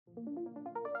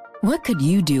What could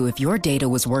you do if your data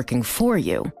was working for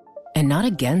you and not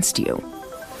against you?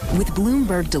 With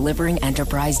Bloomberg delivering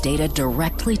enterprise data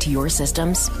directly to your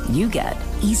systems, you get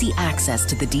easy access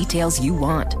to the details you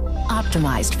want,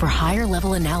 optimized for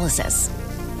higher-level analysis,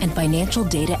 and financial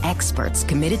data experts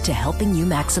committed to helping you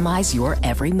maximize your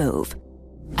every move.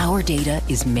 Our data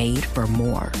is made for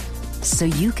more, so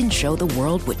you can show the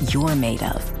world what you're made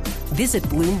of. Visit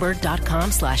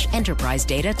Bloomberg.com/enterprise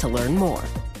data to learn more.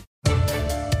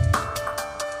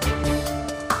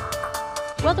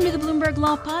 Welcome to the Bloomberg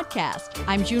Law Podcast.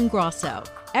 I'm June Grosso.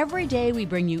 Every day we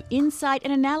bring you insight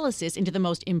and analysis into the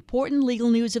most important legal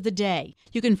news of the day.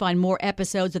 You can find more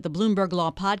episodes of the Bloomberg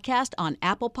Law Podcast on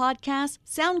Apple Podcasts,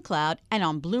 SoundCloud, and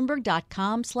on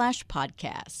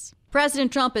Bloomberg.com/podcasts.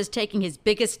 President Trump is taking his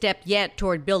biggest step yet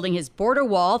toward building his border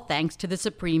wall thanks to the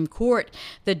Supreme Court.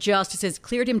 The justices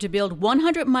cleared him to build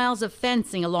 100 miles of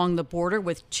fencing along the border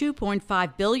with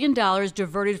 $2.5 billion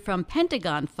diverted from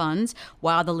Pentagon funds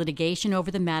while the litigation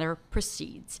over the matter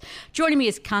proceeds. Joining me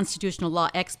is constitutional law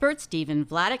expert Stephen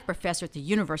Vladeck, professor at the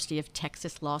University of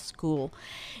Texas Law School.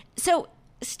 So,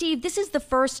 Steve, this is the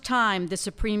first time the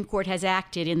Supreme Court has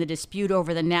acted in the dispute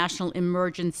over the national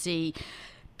emergency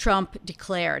Trump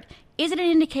declared. Is it an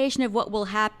indication of what will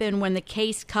happen when the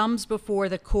case comes before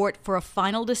the court for a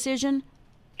final decision?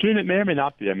 June, it may or may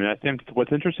not be. I think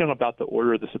what's interesting about the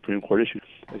order the Supreme Court issued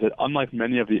is that unlike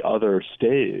many of the other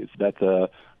stays that the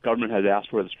government has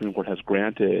asked for, the Supreme Court has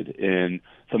granted in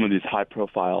some of these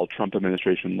high-profile Trump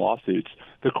administration lawsuits,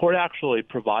 the court actually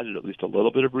provided at least a little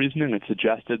bit of reasoning. It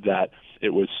suggested that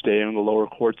it was staying the lower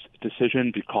court's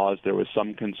decision because there was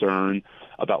some concern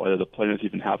about whether the plaintiffs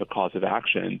even have a cause of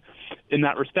action. In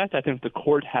that respect, I think the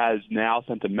court has now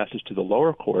sent a message to the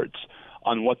lower courts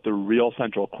on what the real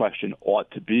central question ought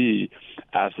to be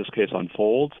as this case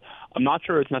unfolds. I'm not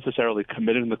sure it's necessarily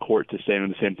committing the court to saying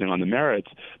the same thing on the merits,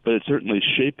 but it's certainly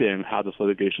shaping how this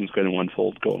litigation is going to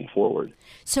unfold going forward.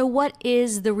 So what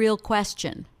is the real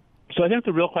question? So I think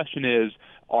the real question is,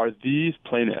 are these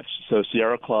plaintiffs, so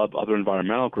Sierra Club, other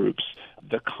environmental groups,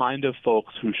 the kind of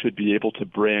folks who should be able to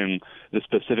bring the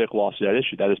specific lawsuit at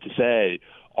issue? That is to say,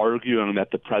 arguing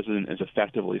that the president is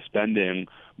effectively spending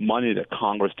money that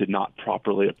Congress did not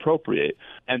properly appropriate.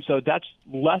 And so that's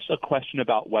less a question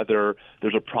about whether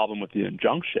there's a problem with the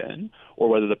injunction or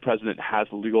whether the president has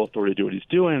the legal authority to do what he's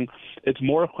doing. It's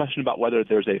more a question about whether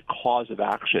there's a cause of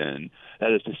action,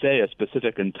 that is to say, a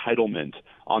specific entitlement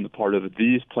on the part of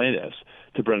these plaintiffs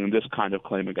to bring this kind of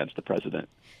claim against the president.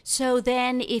 So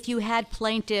then if you had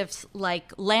plaintiffs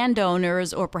like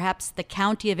landowners or perhaps the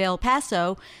county of El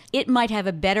Paso, it might have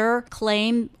a better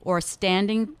claim or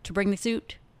standing to bring the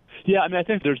suit? Yeah, I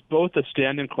think there's both a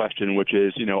standing question, which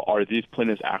is, are these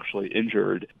plaintiffs actually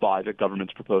injured by the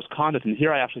government's proposed conduct? And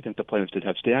here I actually think the plaintiffs did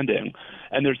have standing.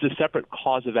 And there's this separate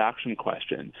cause of action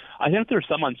question. I think there's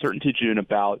some uncertainty, June,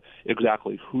 about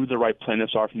exactly who the right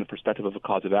plaintiffs are from the perspective of a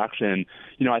cause of action.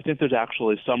 I think there's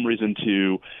actually some reason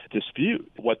to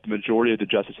dispute what the majority of the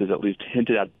justices at least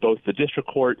hinted at, both the district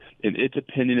court in its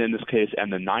opinion in this case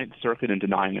and the Ninth Circuit in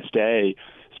denying a stay,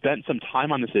 spent some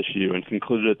time on this issue and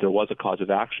concluded that there was a cause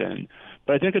of action.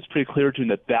 But I think it's pretty clear to me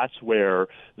that that's where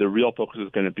the real focus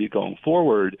is going to be going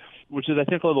forward, which is, I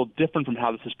think, a little different from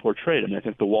how this is portrayed. I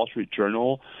think the Wall Street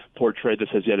Journal portrayed this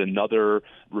as yet another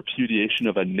repudiation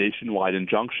of a nationwide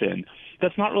injunction.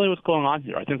 That's not really what's going on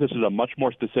here. I think this is a much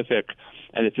more specific,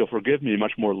 and if you'll forgive me,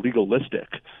 much more legalistic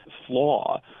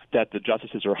flaw that the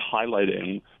justices are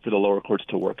highlighting for the lower courts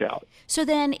to work out. So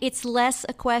then it's less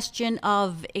a question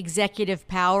of executive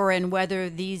power and whether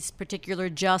these particular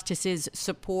justices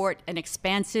support an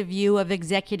expansive view of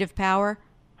executive power?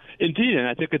 Indeed, and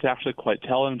I think it's actually quite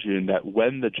telling, June, that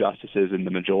when the justices in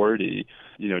the majority,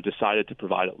 decided to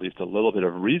provide at least a little bit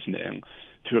of reasoning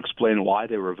to explain why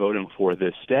they were voting for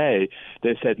this stay,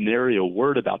 they said nary a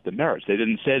word about the merits. They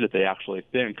didn't say that they actually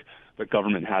think the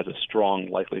government has a strong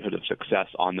likelihood of success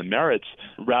on the merits.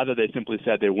 Rather, they simply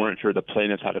said they weren't sure the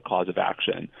plaintiffs had a cause of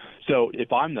action. So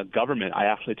if I'm the government, I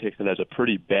actually take that as a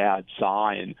pretty bad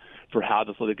sign for how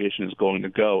this litigation is going to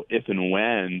go if and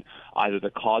when either the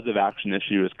cause of action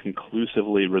issue is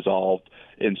conclusively resolved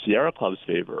in Sierra Club's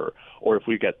favor, or if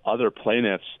we get other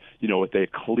plaintiffs, with a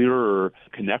clearer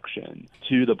connection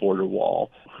to the border wall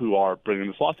who are bringing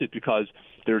this lawsuit, because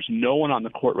there's no one on the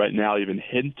court right now even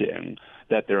hinting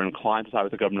that they're inclined to side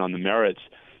with the government on the merits.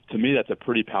 To me, that's a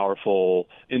pretty powerful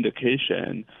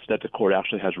indication that the court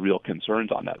actually has real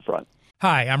concerns on that front.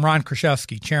 Hi, I'm Ron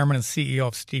Kraszewski, Chairman and CEO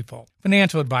of Stifel.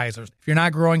 Financial advisors, if you're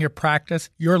not growing your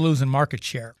practice, you're losing market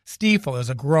share. Stifel is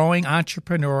a growing,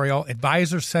 entrepreneurial,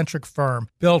 advisor-centric firm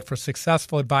built for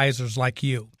successful advisors like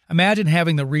you. Imagine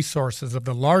having the resources of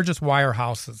the largest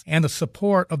wirehouses and the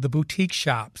support of the boutique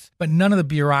shops, but none of the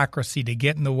bureaucracy to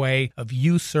get in the way of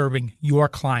you serving your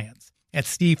clients. At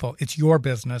Stifel, it's your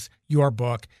business, your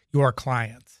book, your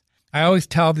clients. I always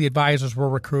tell the advisors we're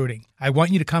recruiting, I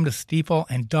want you to come to Stifel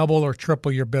and double or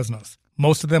triple your business.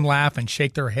 Most of them laugh and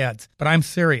shake their heads, but I'm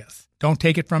serious. Don't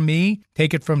take it from me.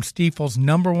 Take it from Stifel's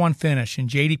 #1 finish in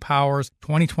J.D. Power's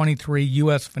 2023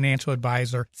 U.S. Financial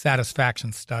Advisor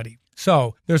Satisfaction Study.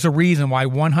 So, there's a reason why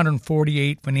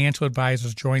 148 financial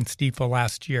advisors joined Stifel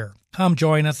last year. Come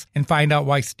join us and find out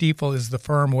why Stifel is the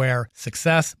firm where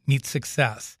success meets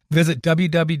success. Visit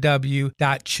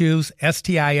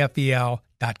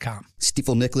www.choosestifel.com.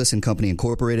 Stifel Nicholas and Company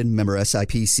Incorporated, member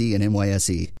SIPC and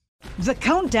NYSE. The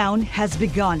countdown has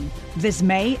begun. This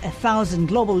May, 1,000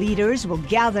 global leaders will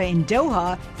gather in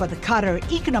Doha for the Qatar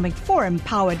Economic Forum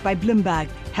powered by Bloomberg,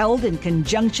 held in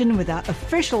conjunction with our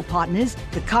official partners,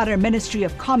 the Qatar Ministry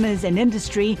of Commerce and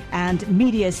Industry and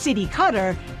Media City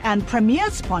Qatar, and premier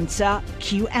sponsor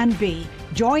QNB.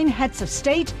 Join heads of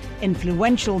state,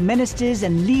 influential ministers,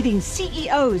 and leading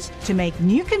CEOs to make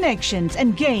new connections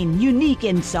and gain unique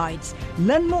insights.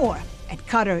 Learn more at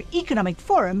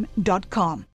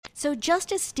QatarEconomicForum.com. So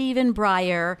Justice Stephen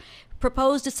Breyer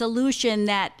proposed a solution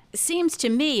that seems to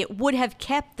me would have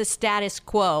kept the status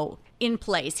quo in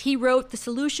place. He wrote the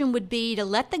solution would be to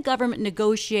let the government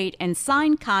negotiate and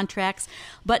sign contracts,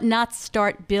 but not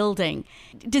start building.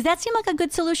 Does that seem like a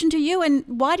good solution to you? And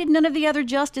why did none of the other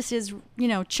justices,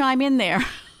 chime in there?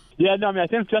 Yeah, no, I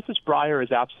think Justice Breyer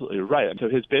is absolutely right. And so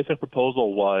his basic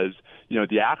proposal was,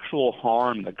 the actual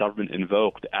harm that government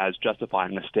invoked as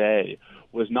justifying a stay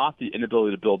was not the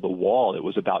inability to build the wall. It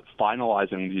was about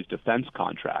finalizing these defense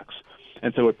contracts.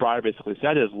 And so what Breyer basically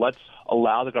said is, let's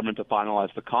allow the government to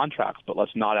finalize the contracts, but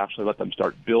let's not actually let them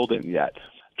start building yet.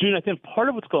 June, I think part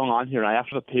of what's going on here, and I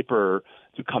actually have a paper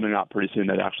coming out pretty soon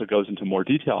that actually goes into more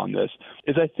detail on this,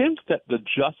 is I think that the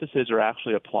justices are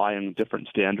actually applying different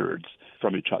standards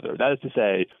from each other. That is to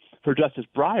say, for Justice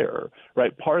Breyer,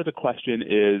 right, part of the question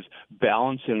is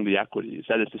balancing the equities.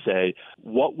 That is to say,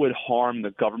 what would harm the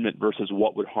government versus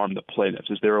what would harm the plaintiffs?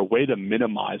 Is there a way to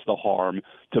minimize the harm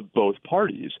to both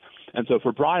parties? And so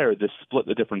for Breyer, this split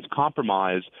the difference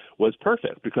compromise was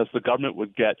perfect because the government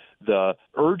would get the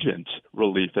urgent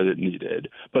relief that it needed,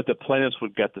 but the plaintiffs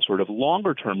would get the sort of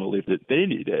longer-term relief that they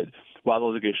needed while the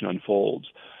litigation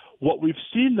unfolds. What we've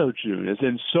seen, though, June, is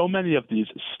in so many of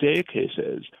these stay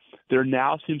cases, there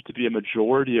now seems to be a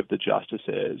majority of the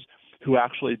justices who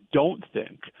actually don't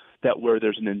think that where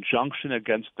there's an injunction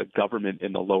against the government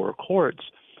in the lower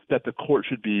courts, that the court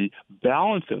should be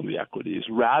balancing the equities.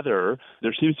 Rather,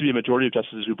 there seems to be a majority of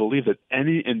justices who believe that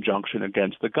any injunction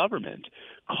against the government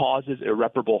causes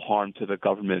irreparable harm to the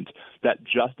government that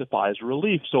justifies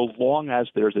relief so long as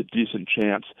there's a decent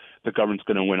chance the government's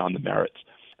going to win on the merits.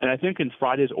 And I think in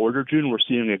Friday's order, June, we're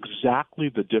seeing exactly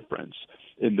the difference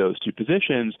in those two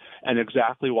positions and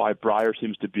exactly why Breyer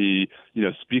seems to be,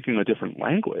 speaking a different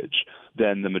language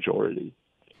than the majority.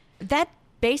 That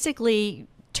basically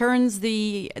turns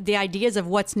the ideas of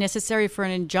what's necessary for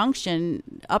an injunction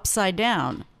upside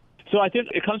down. So I think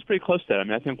it comes pretty close to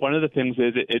that. I think one of the things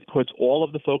is it puts all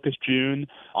of the focus, June,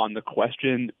 on the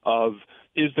question of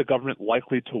is the government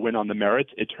likely to win on the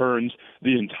merits? It turns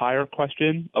the entire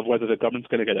question of whether the government's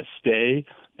going to get a stay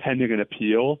pending an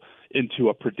appeal into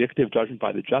a predictive judgment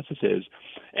by the justices.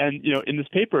 And, in this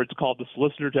paper, it's called The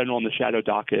Solicitor General and the Shadow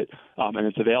Docket, and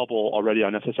it's available already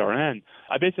on SSRN.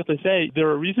 I basically say there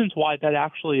are reasons why that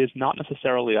actually is not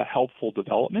necessarily a helpful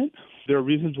development. There are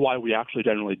reasons why we actually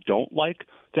generally don't like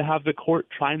to have the court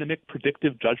trying to make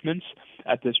predictive judgments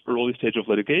at this early stage of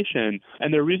litigation.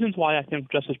 And there are reasons why I think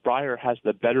Justice Breyer has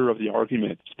the better of the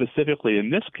argument, specifically in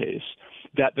this case,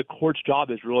 that the court's job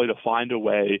is really to find a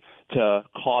way to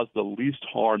cause the least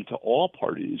harm to all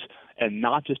parties and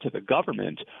not just to the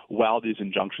government while these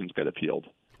injunctions get appealed.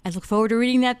 I look forward to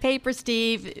reading that paper,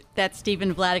 Steve. That's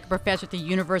Stephen Vladeck, professor at the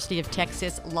University of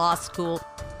Texas Law School.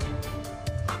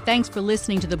 Thanks for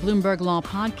listening to the Bloomberg Law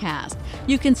Podcast.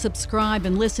 You can subscribe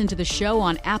and listen to the show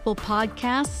on Apple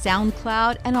Podcasts,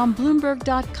 SoundCloud, and on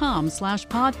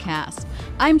Bloomberg.com/podcast.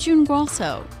 I'm June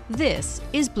Grosso. This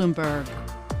is Bloomberg.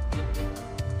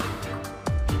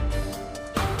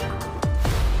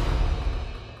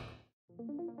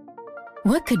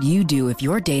 What could you do if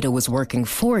your data was working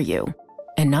for you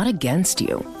and not against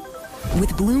you?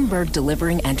 With Bloomberg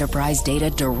delivering enterprise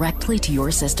data directly to your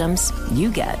systems,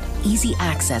 you get easy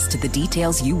access to the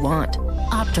details you want,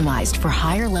 optimized for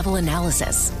higher-level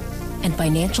analysis, and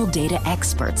financial data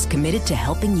experts committed to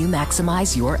helping you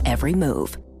maximize your every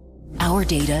move. Our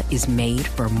data is made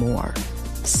for more.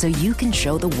 so you can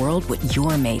show the world what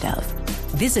you're made of.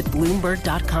 Visit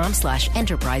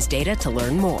Bloomberg.com/enterprise data to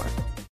learn more.